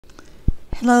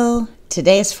Hello,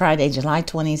 today is Friday, July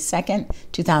 22nd,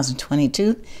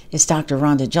 2022. It's Dr.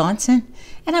 Rhonda Johnson,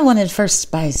 and I wanted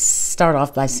to start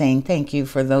off by saying thank you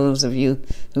for those of you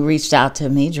who reached out to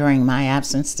me during my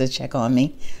absence to check on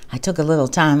me. I took a little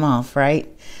time off,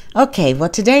 right? Okay, well,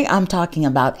 today I'm talking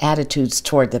about attitudes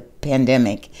toward the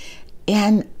pandemic.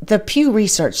 And the Pew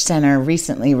Research Center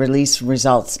recently released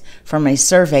results from a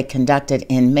survey conducted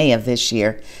in May of this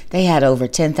year. They had over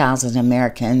 10,000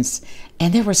 Americans,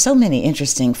 and there were so many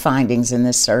interesting findings in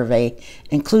this survey,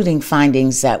 including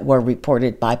findings that were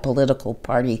reported by political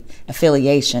party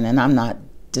affiliation, and I'm not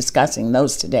discussing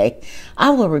those today. I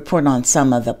will report on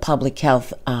some of the public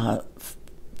health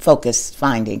focused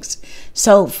findings.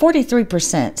 So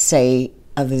 43%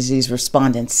 of these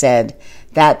respondents said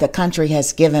that the country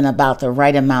has given about the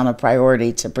right amount of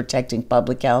priority to protecting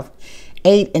public health.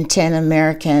 8 in 10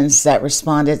 Americans that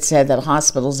responded said that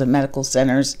hospitals and medical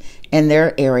centers in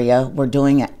their area were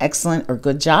doing an excellent or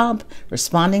good job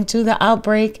responding to the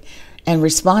outbreak. And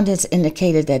respondents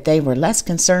indicated that they were less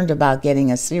concerned about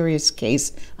getting a serious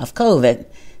case of COVID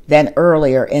than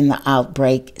earlier in the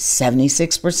outbreak.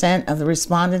 76% of the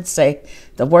respondents say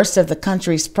the worst of the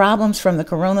country's problems from the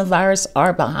coronavirus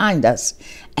are behind us,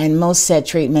 and most said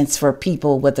treatments for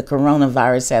people with the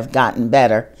coronavirus have gotten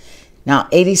better. Now,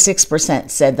 86%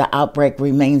 said the outbreak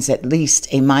remains at least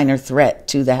a minor threat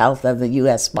to the health of the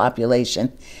U.S.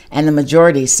 population, and the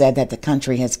majority said that the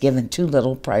country has given too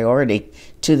little priority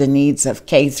to the needs of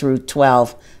K through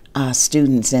 12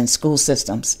 students in school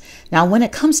systems. Now, when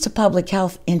it comes to public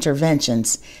health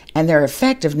interventions and their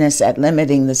effectiveness at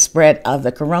limiting the spread of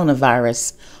the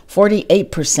coronavirus,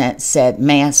 48% said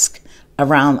mask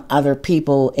around other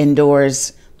people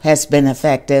indoors has been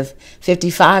effective.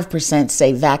 55%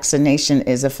 say vaccination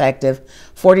is effective.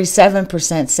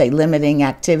 47% say limiting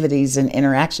activities and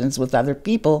interactions with other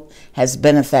people has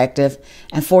been effective.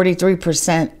 And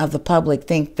 43% of the public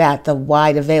think that the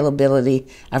wide availability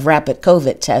of rapid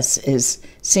COVID tests is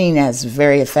seen as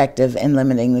very effective in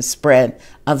limiting the spread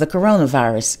of the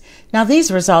coronavirus. Now, these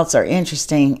results are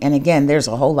interesting. And again, there's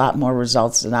a whole lot more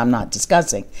results that I'm not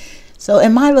discussing. So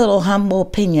in my little humble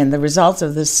opinion, the results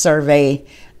of this survey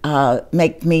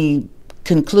make me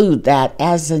conclude that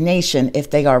as a nation, if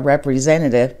they are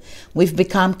representative, we've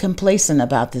become complacent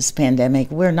about this pandemic.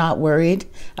 We're not worried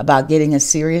about getting a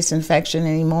serious infection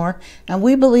anymore, and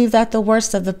we believe that the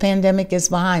worst of the pandemic is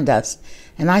behind us,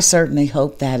 and I certainly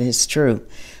hope that is true.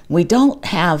 We don't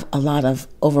have a lot of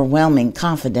overwhelming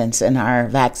confidence in our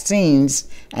vaccines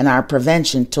and our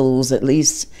prevention tools, at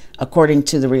least according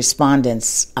to the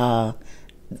respondents,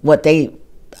 what they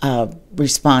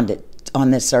responded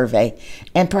on this survey.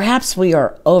 And perhaps we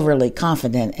are overly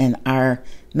confident in our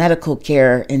medical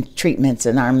care and treatments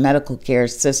in our medical care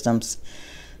systems.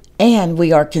 And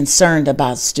we are concerned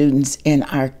about students in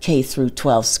our K through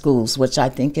 12 schools, which I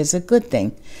think is a good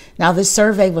thing. Now, this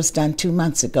survey was done 2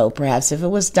 months ago. Perhaps if it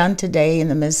was done today in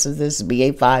the midst of this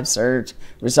BA.5 surge,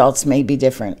 results may be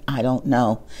different. I don't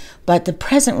know. But the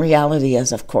present reality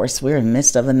is, of course, we're in the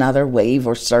midst of another wave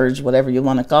or surge, whatever you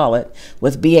want to call it,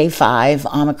 with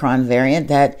BA.5 Omicron variant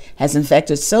that has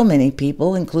infected so many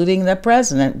people, including the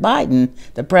President Biden,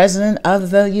 the President of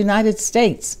the United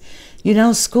States. You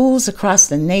know, schools across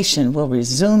the nation will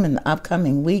resume in the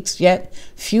upcoming weeks, yet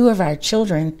few of our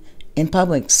children in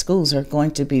public schools are going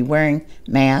to be wearing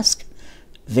masks.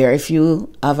 Very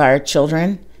few of our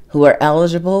children who are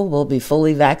eligible will be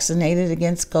fully vaccinated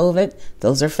against COVID.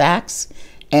 Those are facts.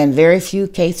 And very few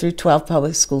K through 12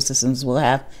 public school systems will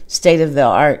have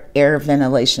state-of-the-art air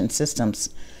ventilation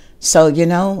systems. So, you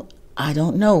know, I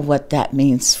don't know what that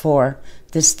means for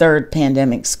this third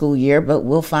pandemic school year, but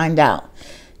we'll find out.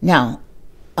 Now,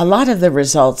 a lot of the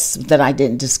results that I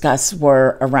didn't discuss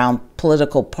were around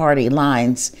political party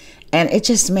lines, and it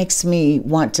just makes me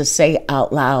want to say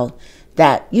out loud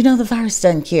that, you know, the virus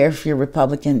doesn't care if you're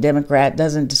Republican, Democrat,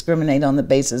 doesn't discriminate on the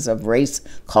basis of race,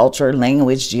 culture,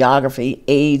 language, geography,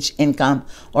 age, income,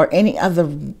 or any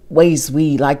other ways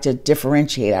we like to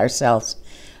differentiate ourselves.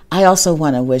 I also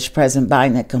want to wish President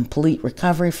Biden a complete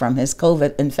recovery from his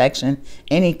COVID infection.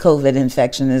 Any COVID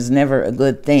infection is never a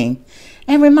good thing.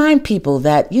 And remind people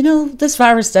that, you know, this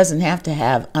virus doesn't have to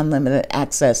have unlimited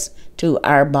access to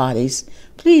our bodies.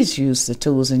 Please use the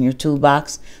tools in your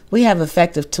toolbox. We have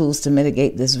effective tools to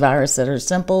mitigate this virus that are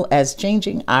simple as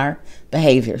changing our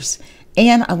behaviors.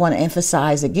 And I want to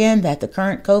emphasize again that the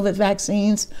current COVID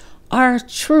vaccines are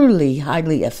truly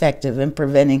highly effective in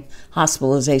preventing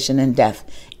hospitalization and death,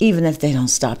 even if they don't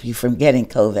stop you from getting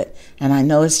COVID. And I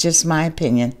know it's just my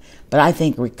opinion, but I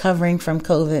think recovering from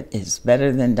COVID is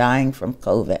better than dying from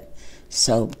COVID.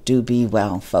 So do be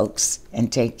well, folks, and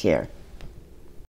take care.